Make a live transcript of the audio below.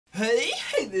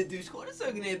Hey there, dude, squad. It's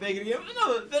Ogan here, back again with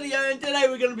another video, and today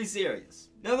we're going to be serious.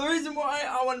 Now, the reason why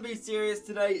I want to be serious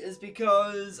today is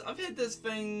because I've had this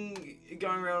thing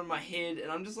going around in my head,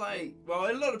 and I'm just like,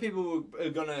 well, a lot of people are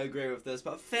going to agree with this,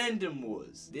 but fandom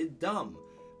wars, they're dumb.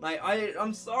 Like,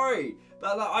 I'm sorry,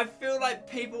 but like, I feel like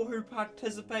people who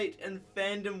participate in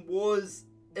fandom wars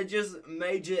are just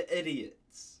major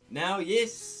idiots. Now,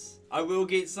 yes, I will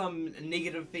get some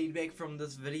negative feedback from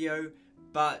this video,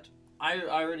 but I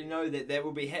already know that that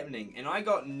will be happening, and I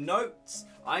got notes,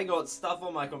 I got stuff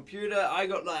on my computer, I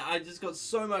just got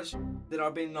so much that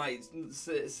I've been like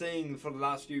seeing for the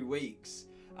last few weeks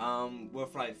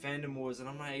with like fandom wars, and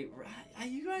I'm like, are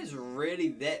you guys really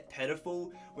that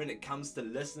pitiful when it comes to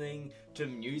listening to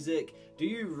music? Do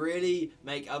you really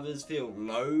make others feel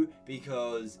low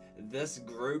because this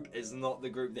group is not the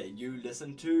group that you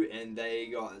listen to and they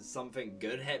got something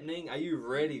good happening? Are you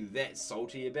really that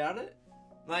salty about it?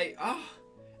 Like,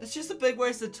 it's just a big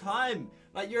waste of time.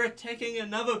 Like, you're attacking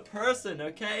another person,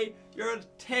 okay? You're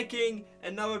attacking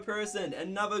another person,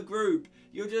 another group.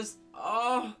 You're just,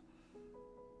 I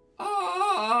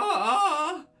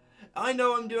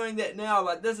know I'm doing that now.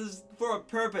 Like, this is for a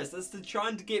purpose. It's to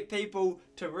trying to get people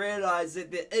to realize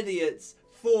that they're idiots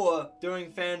for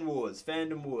doing fandom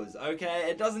wars, okay?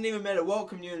 It doesn't even matter what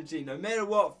community, no matter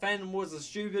what, fandom wars are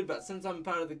stupid, but since I'm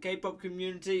part of the K-pop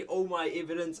community, all my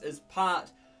evidence is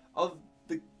part of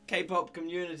the K-pop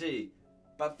community.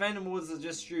 But fandom wars are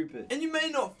just stupid. And you may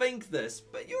not think this,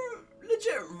 but you're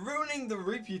legit ruining the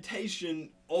reputation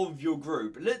of your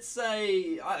group. Let's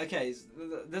say, okay,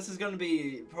 this is going to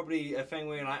be probably a thing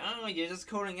where you're like, oh, you're just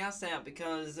calling us out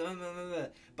because,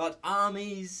 but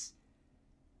armies,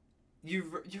 you're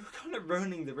kind of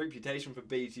ruining the reputation for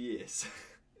BTS.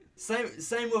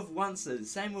 Same with Onces,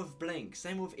 same with Blink,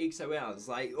 same with EXO-Ls,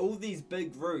 like all these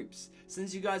big groups.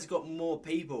 Since you guys got more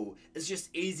people, it's just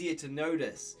easier to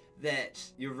notice that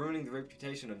you're ruining the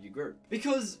reputation of your group.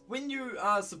 Because when you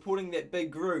are supporting that big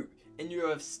group and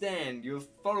you're a stan, you're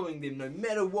following them no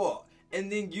matter what,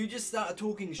 and then you just start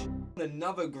talking shit on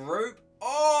another group,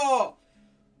 oh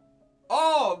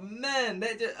man,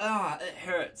 that just, it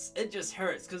hurts. It just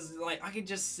hurts, because like I can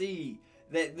just see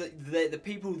that the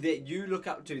people that you look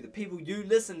up to, the people you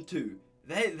listen to,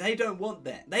 they don't want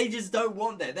that. They just don't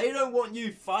want that. They don't want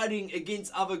you fighting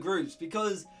against other groups,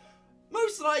 because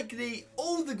most likely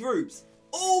all the groups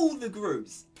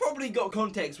probably got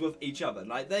contacts with each other.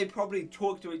 Like, they probably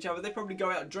talk to each other, they probably go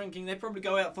out drinking, they probably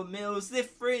go out for meals, they're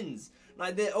friends.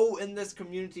 Like, they're all in this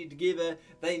community together,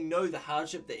 they know the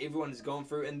hardship that everyone has gone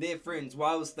through, and they're friends,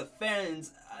 whilst the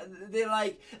fans, they're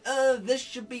like, this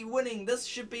should be winning, this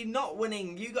should be not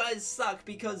winning, you guys suck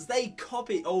because they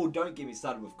copy. Oh, don't get me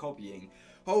started with copying.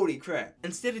 Holy crap.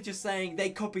 Instead of just saying, they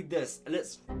copied this,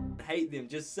 let's hate them,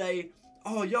 just say,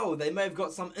 oh yo, they may have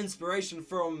got some inspiration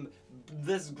from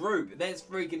this group, that's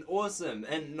freaking awesome.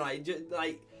 And like,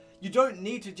 you don't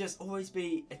need to just always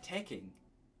be attacking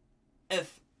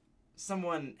if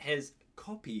someone has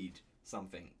copied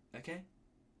something, okay?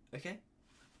 Okay?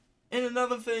 And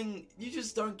another thing, you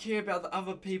just don't care about the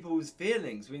other people's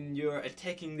feelings when you're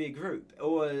attacking their group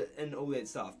or and all that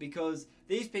stuff, because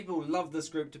these people love this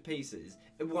group to pieces,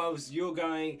 and whilst you're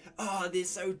going, oh, they're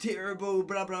so terrible,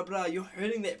 blah blah blah, you're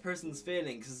hurting that person's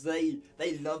feelings because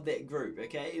they love that group,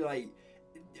 okay? Like,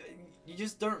 you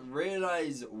just don't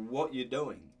realize what you're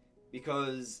doing,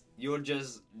 because you're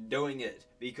just doing it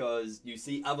because you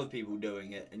see other people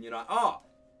doing it, and you're like, oh,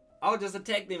 I'll just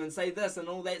attack them and say this and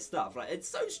all that stuff. Like, it's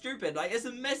so stupid. Like, it's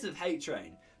a massive hate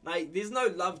train. Like, there's no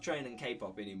love train in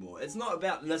K-pop anymore. It's not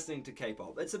about listening to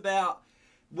K-pop. It's about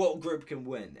what group can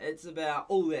win. It's about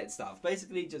all that stuff.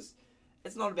 Basically, just,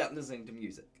 it's not about listening to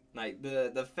music. Like,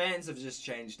 the fans have just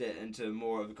changed it into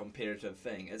more of a competitive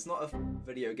thing. It's not a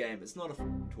video game. It's not a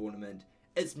tournament.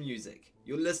 It's music.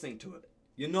 You're listening to it.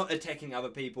 You're not attacking other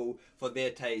people for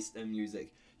their taste in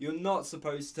music. You're not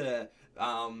supposed to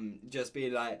just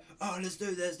be like, oh, let's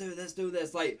do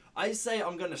this. Like, I say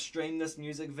I'm gonna stream this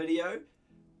music video,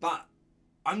 but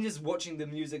I'm just watching the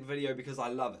music video because I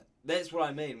love it. That's what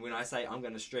I mean when I say I'm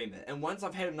gonna stream it. And once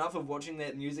I've had enough of watching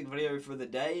that music video for the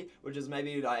day, which is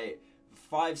maybe like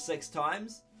 5-6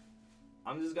 times,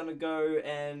 I'm just gonna go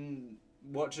and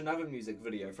watch another music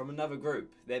video from another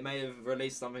group that may have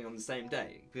released something on the same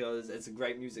day, because it's a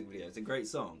great music video, it's a great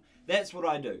song. That's what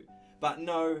I do. But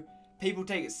no, people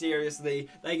take it seriously,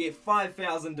 they get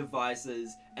 5,000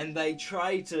 devices, and they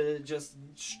try to just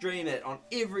stream it on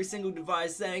every single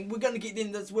device saying, we're gonna get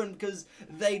them this win because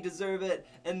they deserve it,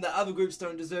 and the other groups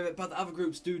don't deserve it, but the other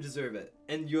groups do deserve it.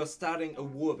 And you're starting a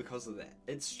war because of that.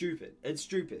 It's stupid. It's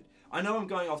stupid. I know I'm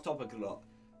going off topic a lot,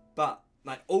 but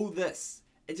like, all this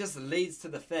it just leads to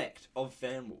the fact of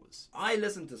fan wars. I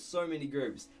listen to so many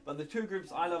groups, but the two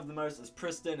groups I love the most is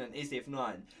Priston and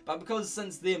SF9. But because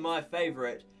since they're my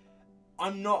favourite,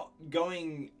 I'm not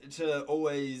going to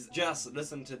always just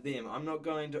listen to them. I'm not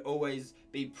going to always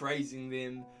be praising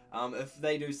them. If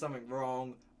they do something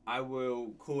wrong, I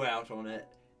will call out on it.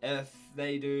 If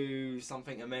they do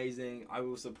something amazing, I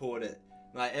will support it.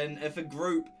 Like, and if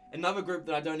another group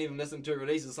that I don't even listen to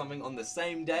releases something on the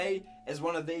same day as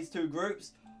one of these two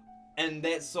groups, and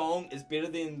that song is better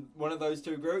than one of those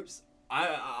two groups,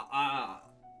 I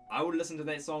will listen to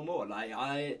that song more. Like,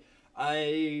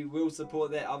 I will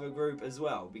support that other group as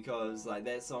well, because like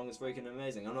that song is freaking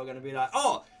amazing. I'm not gonna be like,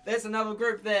 oh, that's another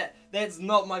group that's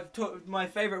not my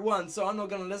favorite one, so I'm not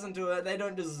gonna listen to it. They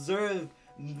don't deserve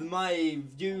my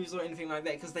views or anything like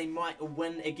that because they might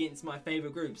win against my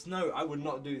favorite groups. No, I would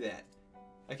not do that.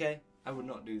 Okay, I would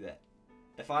not do that.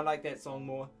 If I like that song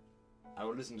more, I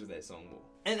will listen to that song more.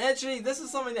 And actually, this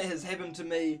is something that has happened to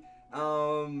me.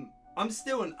 I'm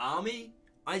still an ARMY.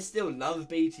 I still love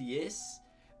BTS.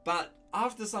 But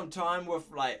after some time with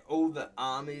like all the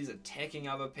armies attacking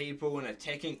other people and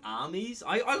attacking armies,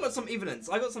 I got some evidence.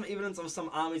 I got some evidence of some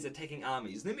armies attacking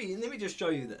armies. Let me just show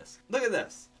you this. Look at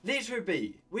this. Let her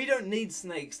be. We don't need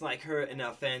snakes like her in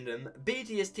our fandom.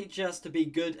 BTS teach us to be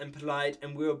good and polite,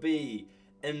 and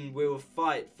we'll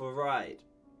fight for right.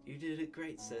 You did it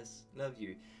great, sis. Love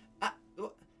you.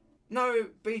 No,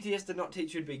 BTS did not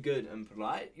teach you to be good and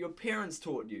polite. Your parents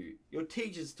taught you. Your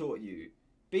teachers taught you.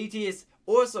 BTS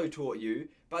also taught you,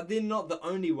 but they're not the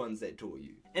only ones that taught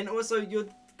you. And also, you're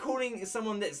calling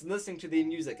someone that's listening to their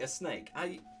music a snake.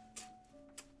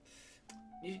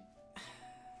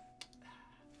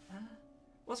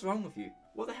 What's wrong with you?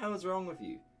 What the hell is wrong with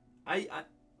you? Are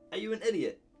you an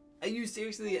idiot? Are you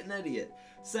seriously an idiot?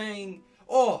 Saying,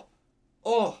 oh,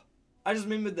 I just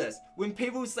remembered this. When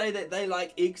people say that they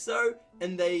like EXO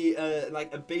and they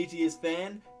like a BTS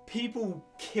fan, people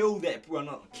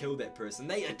not kill that person,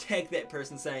 they attack that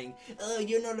person saying, oh,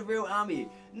 you're not a real ARMY.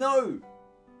 No,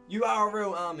 you are a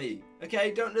real ARMY,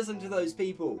 okay? Don't listen to those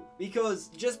people. Because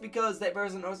just because that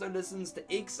person also listens to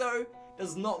EXO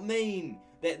does not mean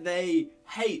that they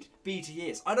hate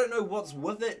BTS. I don't know what's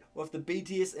with it, with the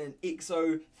BTS and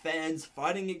EXO fans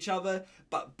fighting each other,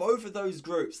 but both of those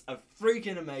groups are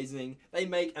freaking amazing. They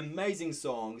make amazing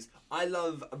songs. I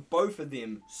love both of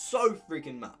them so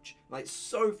freaking much. Like,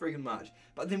 so freaking much.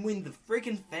 But then when the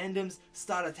freaking fandoms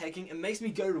start attacking, it makes me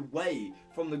go away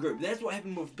from the group. That's what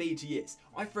happened with BTS.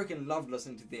 I freaking loved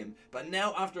listening to them. But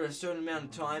now, after a certain amount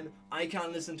of time, I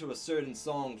can't listen to a certain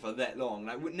song for that long.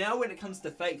 Like, now when it comes to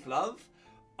fake love,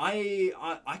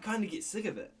 I kind of get sick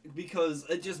of it, because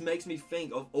it just makes me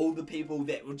think of all the people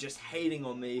that were just hating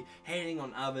on me, hating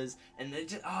on others, and it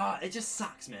just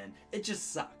sucks, man. It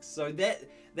just sucks. So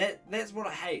that's what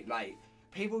I hate. Like,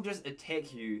 people just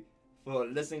attack you for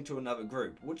listening to another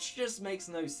group, which just makes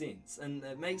no sense, and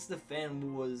it makes the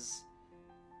fan wars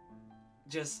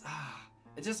just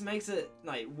it just makes it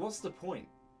like, what's the point?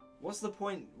 What's the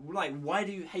point? Like, why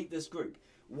do you hate this group?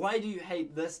 Why do you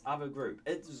hate this other group?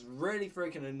 It's really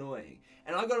freaking annoying.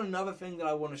 And I got another thing that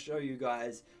I want to show you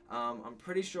guys. I'm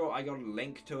pretty sure I got a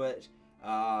link to it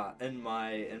in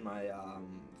my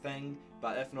thing,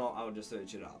 but if not, I'll just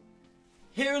search it up.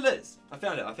 Here it is. I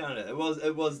found it.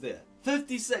 It was there.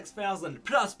 56,000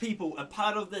 plus people are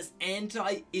part of this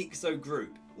anti-EXO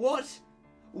group. What?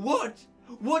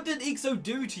 What did EXO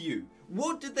do to you?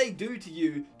 What did they do to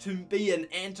you to be an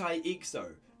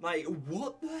anti-EXO? Like,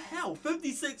 what the hell?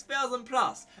 56,000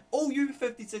 plus. All you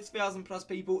 56,000 plus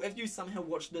people, if you somehow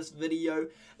watched this video,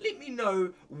 let me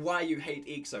know why you hate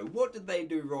EXO. What did they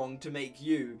do wrong to make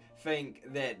you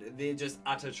think that they're just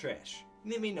utter trash?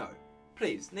 Let me know.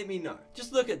 Please, let me know.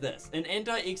 Just look at this. An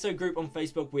anti-EXO group on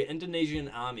Facebook where Indonesian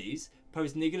armies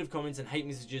post negative comments and hate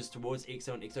messages towards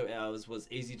EXO and EXO hours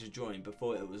was easy to join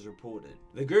before it was reported.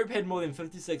 The group had more than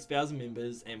 56,000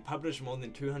 members and published more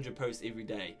than 200 posts every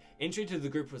day. Entry to the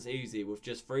group was easy with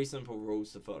just 3 simple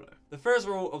rules to follow. The first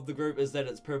rule of the group is that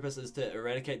its purpose is to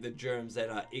eradicate the germs that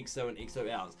are EXO and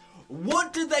EXO hours.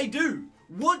 What did they do?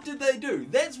 What did they do?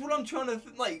 That's what I'm trying to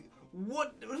like.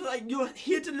 What, like, you're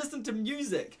here to listen to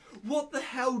music. What the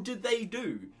hell did they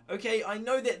do? Okay, I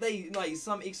know that they, like,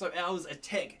 some EXO hours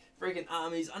attack freaking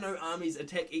armies. I know armies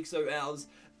attack EXO hours.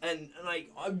 And, like,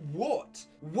 what?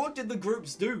 What did the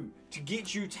groups do to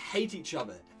get you to hate each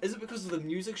other? Is it because of the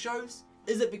music shows?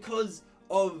 Is it because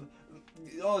of,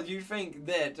 oh, you think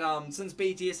that since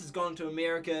BTS has gone to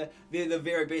America, they're the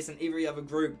very best and every other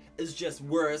group is just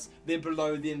worse, they're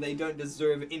below them, they don't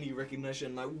deserve any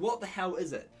recognition? Like, what the hell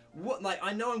is it? what, like,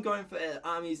 I know I'm going for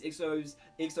ARMYs, EXOs,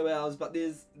 EXO-Ls, but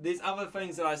there's other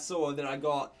things that I saw that I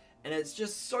got, and it's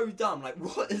just so dumb. Like,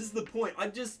 what is the point? I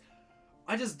just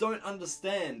don't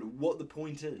understand what the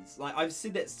point is. Like, I've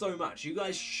said that so much. You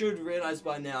guys should realize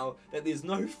by now that there's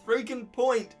no freaking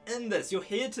point in this. You're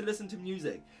here to listen to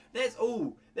music. That's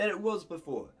all that it was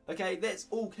before. Okay, that's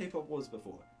all K-pop was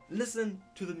before. Listen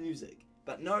to the music.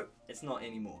 But no, it's not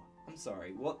anymore. I'm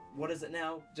sorry. What is it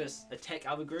now? Just attack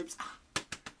other groups?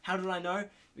 How did I know?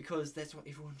 Because that's what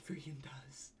everyone freaking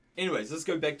does. Anyways, let's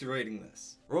go back to reading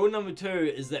this. Rule number 2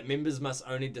 is that members must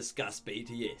only discuss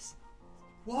BTS.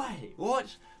 Why?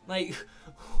 What? Like,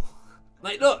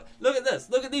 look at this.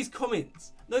 Look at these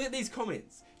comments. Look at these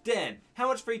comments. Damn, how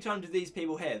much free time do these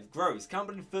people have? Gross. Can't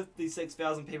believe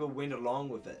 56,000 people went along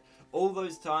with it. All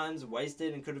those times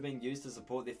wasted and could have been used to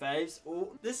support their faves.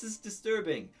 Oh, this is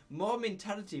disturbing. Mob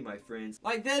mentality, my friends.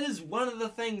 Like, that is one of the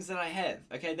things that I have.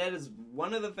 Okay, that is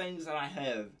one of the things that I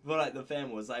have for, like, the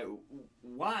fan wars. Like,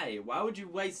 why? Why would you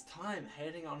waste time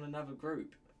hating on another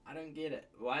group? I don't get it.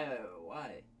 Why?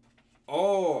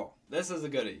 Oh, this is a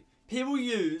goodie. People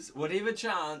use whatever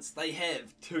chance they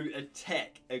have to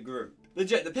attack a group.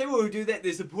 Legit, the people who do that,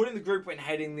 they're supporting the group when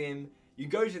hating them. You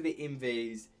go to their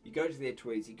MVs, you go to their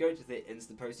tweets, you go to their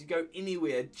Insta posts, you go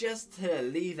anywhere just to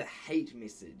leave a hate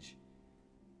message.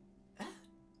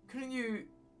 Couldn't you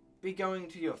be going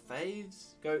to your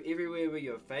faves? Go everywhere where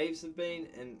your faves have been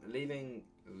and leaving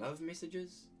love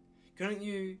messages? Couldn't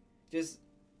you just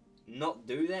not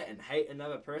do that and hate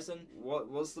another person?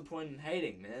 What's the point in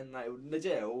hating, man? Like,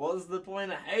 legit, what's the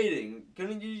point of hating?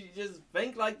 Couldn't you just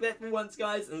think like that for once,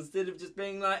 guys, instead of just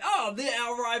being like, oh, they're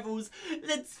our rivals,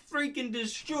 let's freaking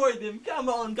destroy them. Come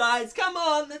on, guys, come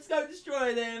on, let's go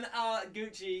destroy them.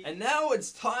 Gucci. And now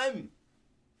it's time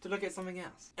to look at something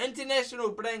else. International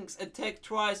Blinks attacked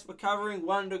Twice for covering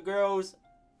Wonder Girls'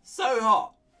 So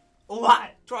Hot.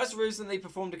 What? Twice recently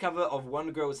performed a cover of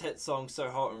Wonder Girl's hit song So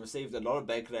Hot and received a lot of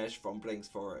backlash from Blinks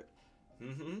for it.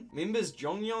 Members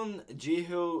Jonghyun,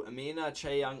 Jihyo, Amina,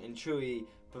 Chaeyoung and Chui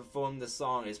performed the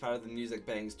song as part of the Music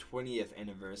Bank's 20th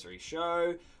anniversary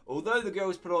show. Although the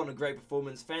girls put on a great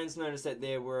performance, fans noticed that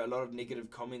there were a lot of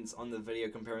negative comments on the video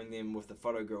comparing them with the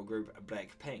photo girl group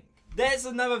Blackpink. That's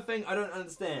another thing I don't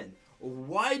understand.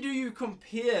 Why do you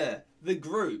compare the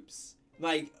groups?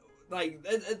 Like,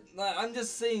 I'm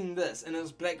just seeing this and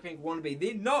it's Blackpink wannabe.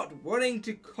 They're not wanting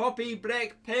to copy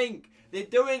Blackpink. They're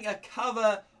doing a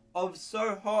cover of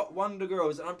So Hot Wonder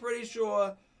Girls, and I'm pretty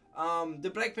sure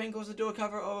did Blackpink also do a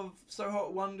cover of So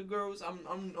Hot Wonder Girls?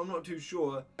 I'm not too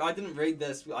sure. I didn't read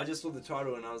this. I just saw the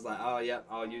title and I was like, oh yeah,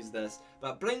 I'll use this.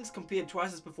 But Blinks compared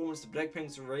Twice's performance to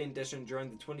Blackpink's rendition during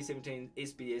the 2017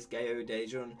 SBS Gayo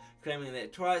Daejeon, claiming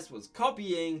that Twice was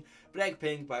copying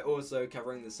Blackpink by also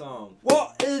covering the song.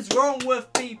 What is wrong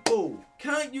with people?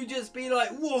 Can't you just be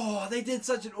like, whoa, they did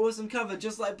such an awesome cover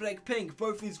just like Blackpink.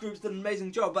 Both these groups did an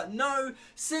amazing job. But no,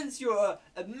 since you're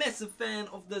a massive fan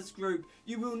of this group,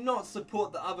 you will not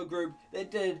support the other group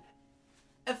that did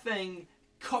a thing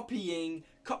copying.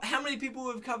 How many people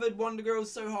have covered Wonder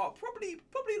Girls So Hot? Probably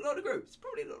a lot of groups.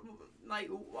 Probably a lot, like,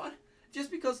 what?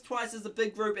 Just because Twice is a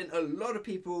big group and a lot of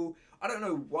people, I don't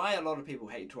know why a lot of people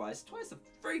hate Twice. Twice are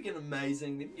freaking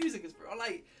amazing. Their music is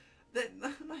like that.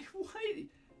 Like,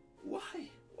 why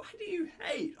do you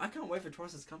hate? I can't wait for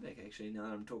Twice's comeback. Actually, now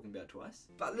that I'm talking about Twice.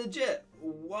 But legit,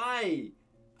 why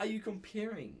are you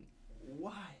comparing?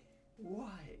 Why?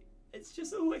 It's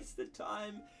just a waste of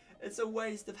time. It's a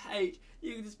waste of hate.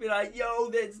 You can just be like, yo,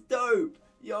 that's dope.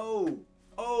 Yo,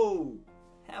 oh,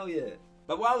 hell yeah.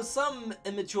 But while some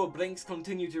immature Blinks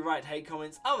continue to write hate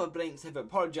comments, other Blinks have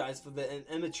apologized for the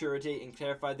immaturity and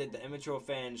clarified that the immature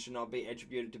fans should not be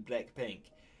attributed to Blackpink.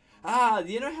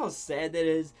 You know how sad that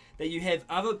is? That you have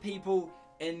other people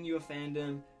in your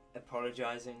fandom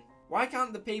apologizing? Why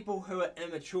can't the people who are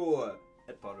immature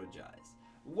apologize?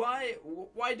 Why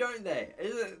don't they?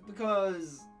 Is it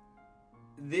because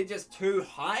they're just too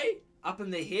high up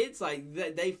in their heads? Like,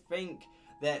 they think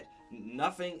that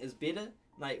nothing is better?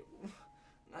 Like,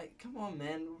 come on,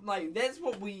 man. Like, that's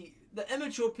what the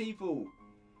immature people,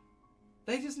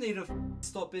 they just need to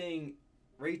stop being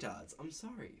retards. I'm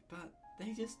sorry, but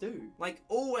they just do. Like,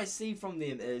 all I see from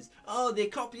them is, oh, they're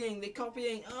copying.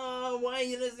 Oh, why are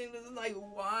you listening to this? Like,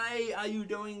 why are you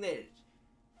doing that?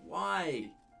 Why?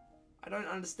 I don't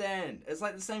understand. It's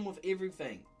like the same with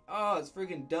everything. Oh, it's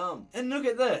freaking dumb. And look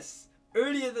at this.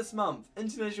 Earlier this month,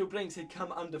 International Blinks had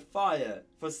come under fire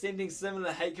for sending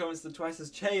similar hate comments to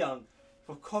Twice's Chaeyoung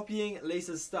for copying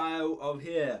Lisa's style of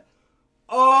hair.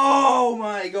 Oh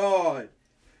my god!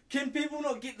 Can people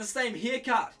not get the same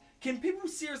haircut? Can people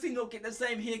seriously not get the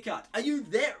same haircut? Are you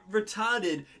that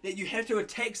retarded that you have to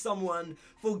attack someone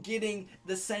for getting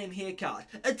the same haircut?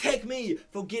 Attack me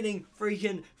for getting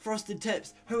freaking frosted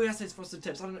tips. Who else has frosted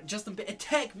tips? I don't know. Justin Bieber.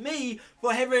 Attack me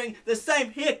for having the same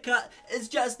haircut as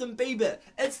Justin Bieber.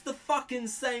 It's the fucking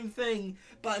same thing,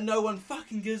 but no one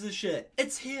fucking gives a shit.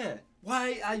 It's here.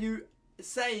 Why are you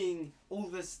saying all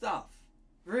this stuff?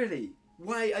 Really?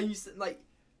 Why are you like...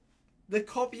 The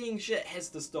copying shit has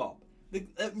to stop.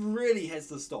 It really has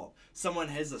to stop. Someone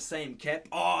has the same cap.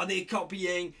 Oh, they're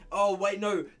copying. Oh, wait,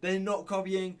 no, they're not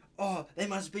copying. Oh, they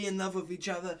must be in love with each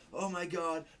other. Oh my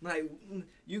god. Like,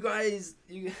 you guys,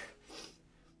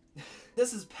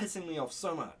 this is pissing me off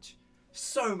so much.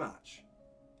 So much.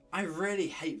 I really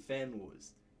hate fan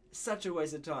wars. It's such a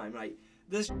waste of time. Like,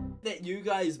 this that you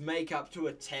guys make up to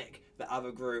attack the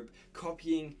other group.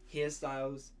 Copying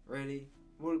hairstyles. Really?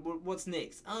 What's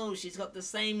next? Oh, she's got the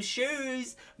same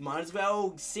shoes. Might as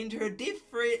well send her death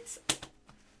threats.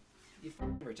 You're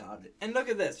f***ing retarded. And look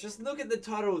at this. Just look at the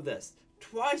title of this.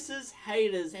 Twice's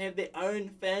haters have their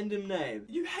own fandom name.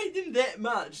 You hate them that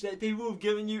much that people have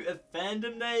given you a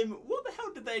fandom name? What the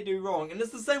hell did they do wrong? And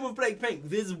it's the same with Blackpink.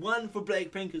 There's one for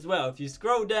Blackpink as well. If you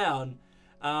scroll down,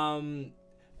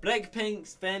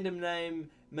 Blackpink's fandom name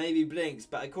maybe Blinks,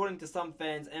 but according to some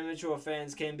fans, immature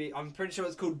fans can be, I'm pretty sure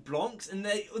it's called Blonks, and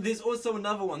there's also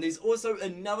another one. There's also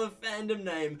another fandom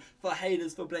name for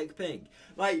haters for Blackpink.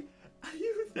 Like, are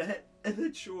you that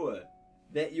immature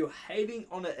that you're hating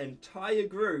on an entire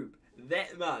group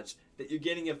that much that you're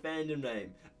getting a fandom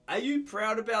name? Are you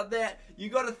proud about that? You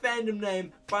got a fandom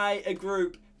name by a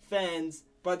group fans,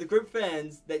 by the group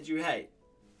fans that you hate.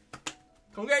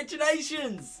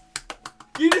 Congratulations!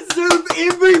 You deserve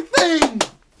everything!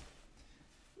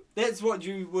 That's what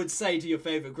you would say to your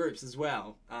favourite groups as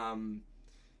well.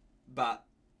 But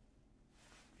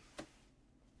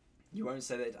you won't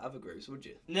say that to other groups, would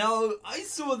you? Now, I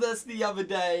saw this the other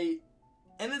day,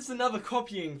 and it's another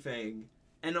copying thing.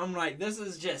 And I'm like, this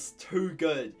is just too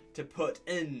good to put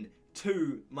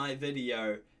into my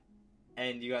video.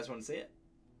 And you guys want to see it?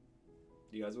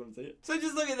 You guys want to see it? So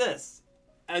just look at this.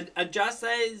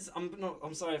 Ajase's,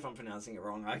 I'm sorry if I'm pronouncing it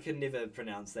wrong. I can never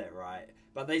pronounce that right.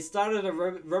 But they started a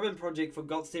ribbon project for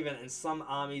GOT7 and some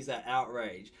armies are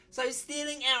outraged. So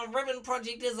stealing our ribbon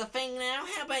project is a thing now?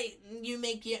 How about you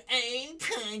make your own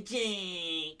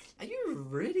project? Are you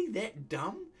really that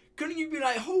dumb? Couldn't you be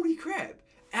like, holy crap,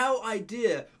 our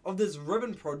idea of this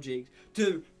ribbon project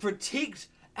to protect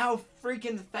our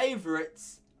freaking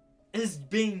favorites is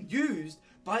being used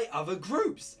by other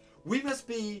groups. We must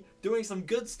be doing some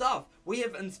good stuff. We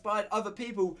have inspired other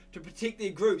people to protect their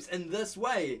groups in this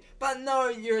way. But no,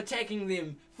 you're attacking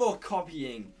them for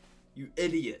copying. You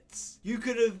idiots. You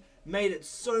could have made it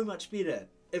so much better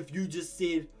if you just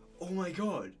said, oh my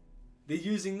god, they're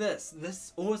using this. This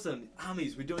is awesome.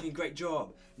 Armies, we're doing a great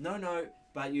job. No,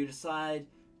 but you decide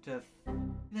to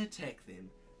attack them.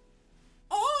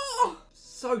 Oh!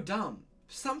 So dumb.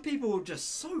 Some people are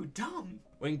just so dumb.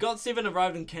 When GOT7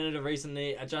 arrived in Canada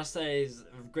recently, Ajase's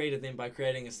greeted them by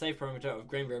creating a safe perimeter of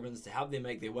green ribbons to help them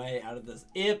make their way out of this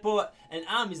airport, and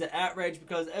armies are outraged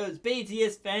because it was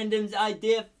BTS fandom's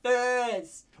idea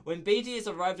first. When BTS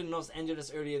arrived in Los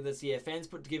Angeles earlier this year, fans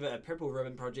put together a purple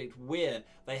ribbon project where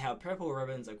they held purple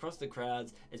ribbons across the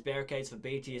crowds as barricades for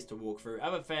BTS to walk through.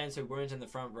 Other fans who weren't in the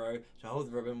front row to hold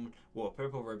the ribbon wore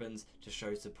purple ribbons to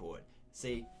show support.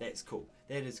 See, that's cool.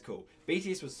 That is cool.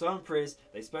 BTS was so impressed,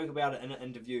 they spoke about it in an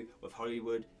interview with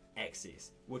Hollywood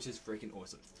Access, which is freaking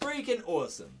awesome. Freaking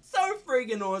awesome. So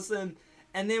freaking awesome.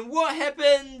 And then what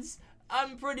happens?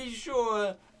 I'm pretty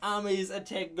sure armies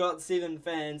attack GOT7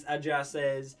 fans,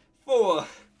 Ajase's, for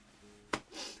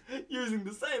using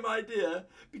the same idea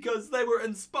because they were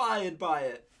inspired by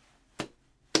it.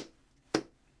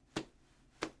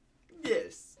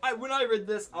 Yes. When I read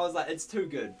this, I was like, it's too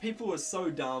good. People are so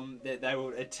dumb that they will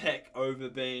attack over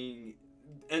being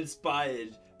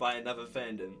inspired by another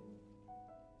fandom.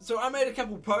 So I made a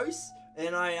couple posts,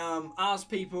 and I asked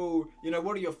people, you know,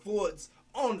 what are your thoughts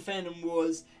on fandom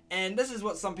wars? And this is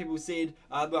what some people said.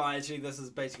 Well, actually, this is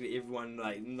basically everyone,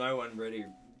 like, no one really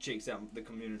checks out the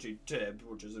community tab,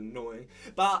 which is annoying.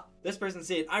 But this person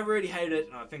said, I really hate it,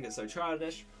 and I think it's so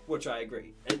childish, which I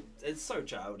agree. It's so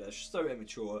childish, so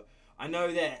immature. I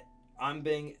know that I'm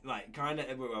being, like,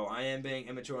 I am being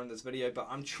immature in this video, but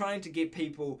I'm trying to get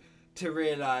people to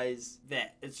realize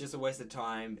that it's just a waste of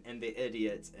time and they're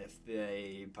idiots if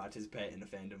they participate in a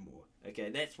fandom war.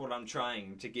 Okay, that's what I'm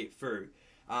trying to get through.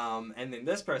 And then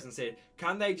this person said,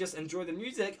 can't they just enjoy the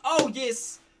music? Oh,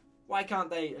 yes! why can't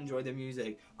they enjoy the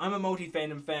music? I'm a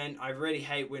multi-fandom fan. I really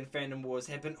hate when fandom wars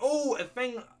happen. Oh, a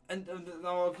thing, and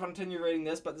I'll continue reading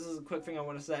this, but this is a quick thing I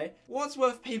want to say. What's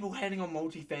with people hating on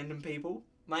multi-fandom people?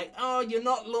 Like, oh, you're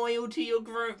not loyal to your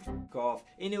group. Fuck off.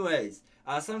 Anyways,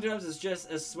 sometimes it's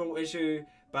just a small issue,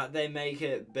 but they make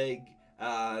it big.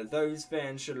 Those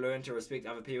fans should learn to respect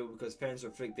other people because fans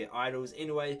reflect their idols.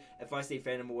 Anyway, if I see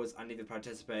fandom wars, I never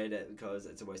participate in it because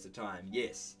it's a waste of time.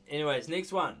 Yes. Anyways,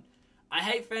 next one. I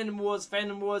hate fandom wars.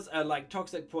 Fandom wars are like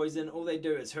toxic poison. All they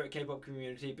do is hurt K-pop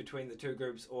community between the two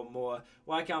groups or more.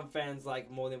 Why can't fans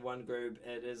like more than one group?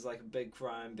 It is like a big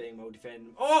crime being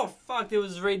multi-fandom. Oh, fuck, there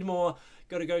was read more.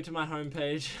 Gotta go to my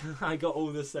homepage. I got all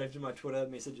this saved in my Twitter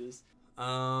messages.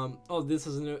 Oh, this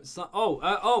is a new,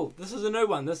 this is a new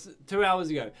one. This 2 hours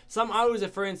ago. Some idols are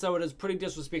friends, so it is pretty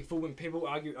disrespectful when people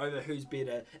argue over who's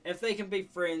better. If they can be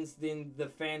friends, then the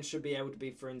fans should be able to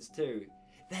be friends too.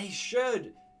 They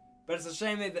should. But it's a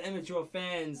shame that the immature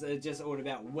fans are just all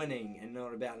about winning and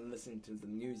not about listening to the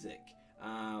music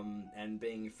and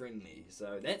being friendly.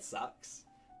 So that sucks.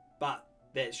 But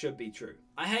that should be true.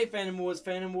 I hate fandom wars.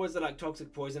 Fandom wars are like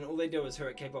toxic poison. All they do is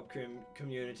hurt K-pop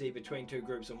community between two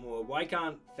groups or more. Why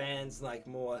can't fans like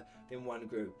more than one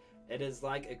group? It is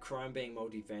like a crime being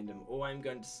multi-fandom. All I'm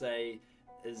going to say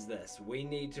is this. We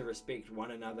need to respect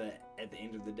one another at the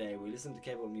end of the day. We listen to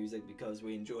K-pop music because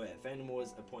we enjoy it. Fandom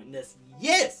wars are pointless.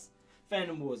 Yes!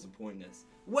 Fandom wars are pointless.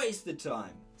 Waste of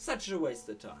time. Such a waste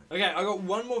of time. Okay, I got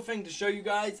one more thing to show you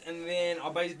guys and then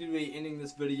I'll basically be ending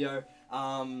this video.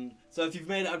 So if you've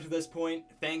made it up to this point,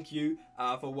 thank you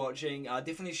for watching.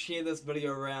 Definitely share this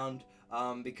video around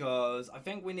because I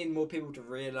think we need more people to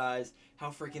realize how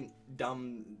freaking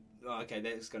dumb... Okay,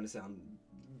 that's going to sound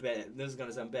bad. This is going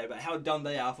to sound bad, but how dumb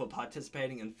they are for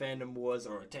participating in fandom wars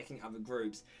or attacking other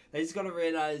groups. They just got to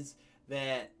realize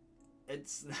that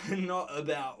it's not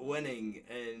about winning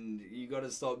and you got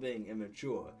to stop being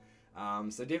immature.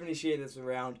 So definitely share this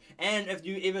around, and if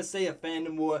you ever see a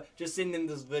fandom war, just send them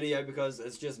this video because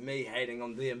it's just me hating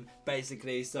on them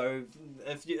basically. So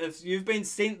if you've been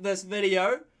sent this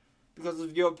video because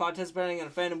of you're participating in a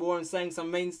fandom war and saying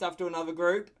some mean stuff to another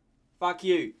group, fuck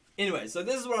you. Anyway, so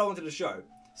this is what I wanted to show.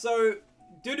 So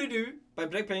Do Do Do by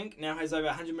Blackpink now has over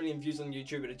 100 million views on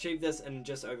YouTube. It achieved this in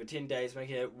just over 10 days,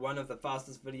 making it one of the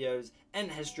fastest videos in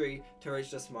history to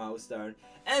reach this milestone.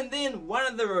 And then one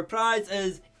of the replies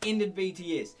is, ended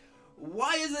BTS.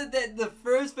 Why is it that the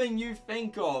first thing you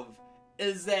think of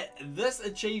is that this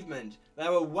achievement, they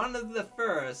were one of the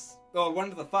first, or one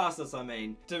of the fastest I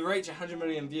mean, to reach 100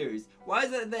 million views? Why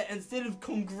is it that instead of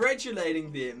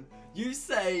congratulating them, you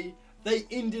say they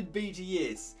ended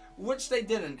BTS? Which they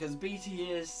didn't, because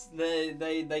BTS,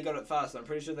 they got it fast. I'm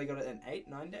pretty sure they got it in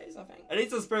 8-9 days, I think. At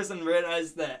least this person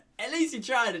realized that at least he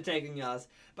tried attacking us.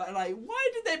 But like, why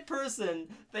did that person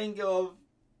think of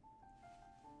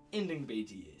ending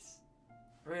BTS?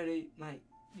 Really? Like,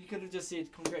 you could have just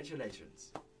said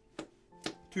congratulations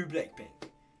to Blackpink.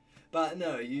 But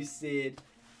no, you said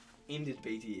ended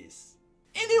BTS.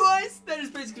 Anyways, that is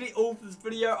basically all for this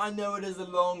video. I know it is a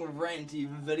long, ranty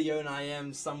video, and I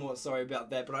am somewhat sorry about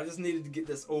that, but I just needed to get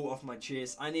this all off my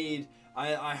chest. I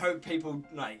hope people,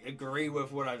 like, agree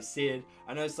with what I've said.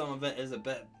 I know some of it is a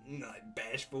bit, like,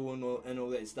 bashful and all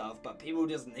that stuff, but people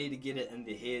just need to get it in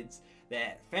their heads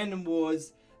that fandom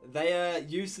wars, they are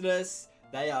useless,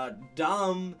 they are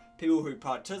dumb, people who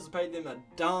participate in them are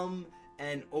dumb,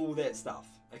 and all that stuff,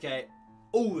 okay?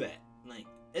 All that. Like,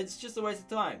 it's just a waste of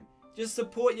time. Just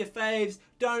support your faves,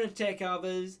 don't attack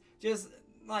others, just,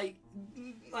 like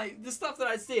the stuff that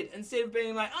I said, instead of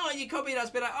being like, oh, you copied us,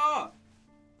 but like, oh,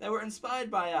 they were inspired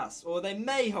by us, or they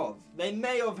may have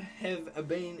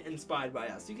been inspired by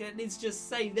us. You can at least just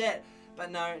say that, but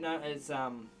no, it's,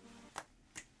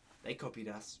 they copied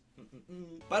us.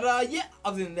 But, yeah,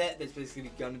 other than that, that's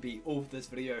basically going to be all for this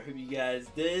video. I hope you guys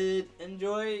did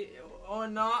enjoy, or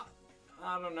not.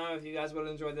 I don't know if you guys will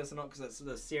enjoy this or not, because it's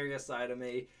the serious side of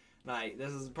me. Like,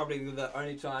 this is probably the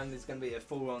only time there's going to be a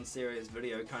full-on serious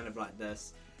video kind of like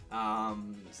this.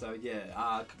 So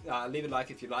yeah, leave a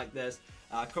like if you like this.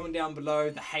 Comment down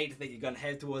below the hate that you're going to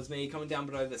have towards me. Comment down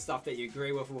below the stuff that you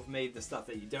agree with me, the stuff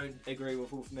that you don't agree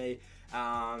with me.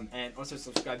 And also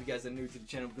subscribe if you guys are new to the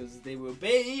channel, because there will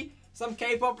be some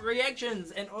K-pop reactions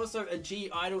and also a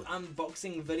G-Idol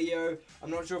unboxing video.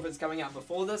 I'm not sure if it's coming out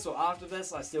before this or after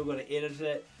this. I still got to edit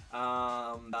it.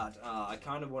 But I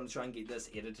kind of want to try and get this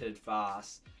edited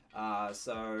fast.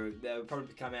 So they'll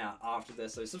probably come out after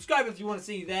this. So subscribe if you want to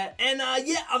see that. And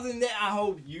yeah, other than that, I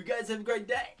hope you guys have a great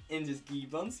day and just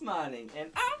keep on smiling.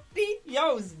 And I'll be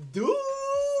yours, Doof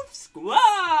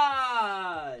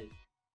Squad!